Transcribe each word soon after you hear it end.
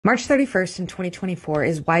March 31st in 2024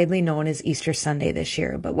 is widely known as Easter Sunday this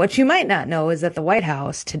year, but what you might not know is that the White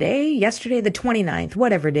House yesterday, the 29th,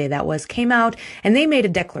 whatever day that was, came out and they made a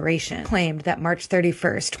declaration, claimed that March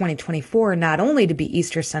 31st, 2024, not only to be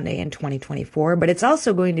Easter Sunday in 2024, but it's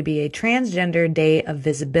also going to be a transgender day of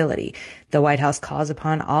visibility. The White House calls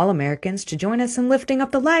upon all Americans to join us in lifting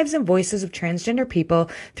up the lives and voices of transgender people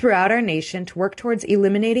throughout our nation to work towards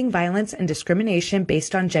eliminating violence and discrimination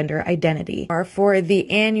based on gender identity. Or for the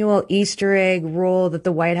annual Easter egg roll that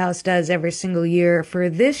the White House does every single year. For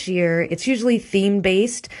this year, it's usually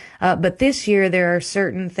theme-based, but this year there are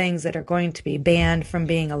certain things that are going to be banned from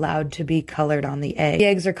being allowed to be colored on the egg. The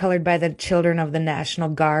eggs are colored by the children of the National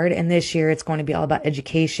Guard, and this year it's going to be all about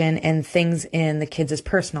education and things in the kids'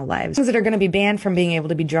 personal lives. Things that are going to be banned from being able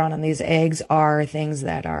to be drawn on these eggs are things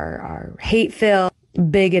that are hate-filled,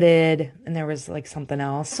 bigoted, and there was like something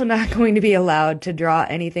else. So not going to be allowed to draw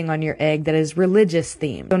anything on your egg that is religious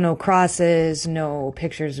themed. So no crosses, no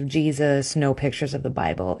pictures of Jesus, no pictures of the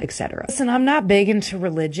Bible, etc. Listen, I'm not big into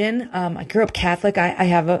religion. I grew up Catholic. I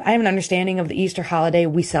have an understanding of the Easter holiday.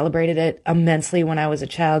 We celebrated it immensely when I was a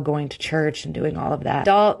child, going to church and doing all of that.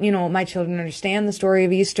 My children understand the story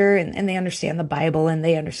of Easter and they understand the Bible and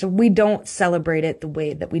they understand. We don't celebrate it the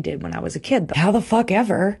way that we did when I was a kid, though. How the fuck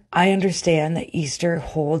ever, I understand that Easter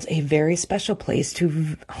holds a very special place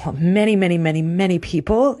to many, many, many, many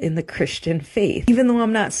people in the Christian faith. Even though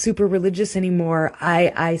I'm not super religious anymore,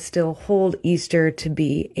 I still hold Easter to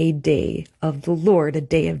be a day of the Lord, a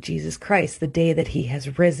day of Jesus Christ, the day that he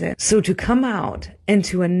has risen. So to come out and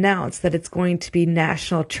to announce that it's going to be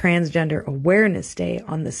National Transgender Awareness Day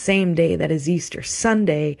on the same day that is Easter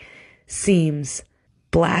Sunday seems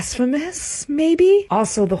blasphemous, maybe?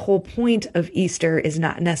 Also, the whole point of Easter is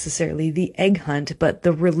not necessarily the egg hunt, but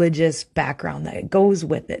the religious background that goes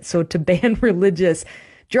with it. So to ban religious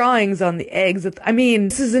drawings on the eggs,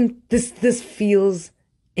 this feels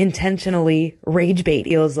intentionally rage bait. It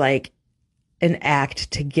feels like an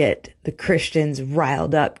act to get the Christians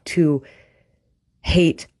riled up to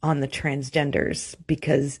hate on the transgenders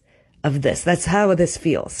because of this. That's how this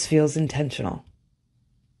feels. It feels intentional.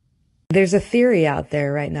 There's a theory out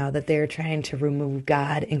there right now that they're trying to remove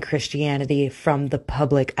God and Christianity from the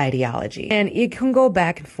public ideology. And it can go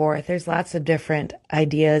back and forth. There's lots of different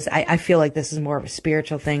ideas. I feel like this is more of a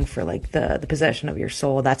spiritual thing for like the possession of your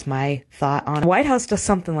soul. That's my thought on it. The White House does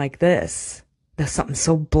something like this. Does something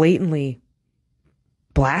so blatantly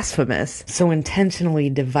blasphemous, so intentionally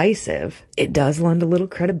divisive. It does lend a little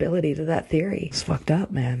credibility to that theory. It's fucked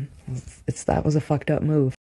up, man. That was a fucked up move.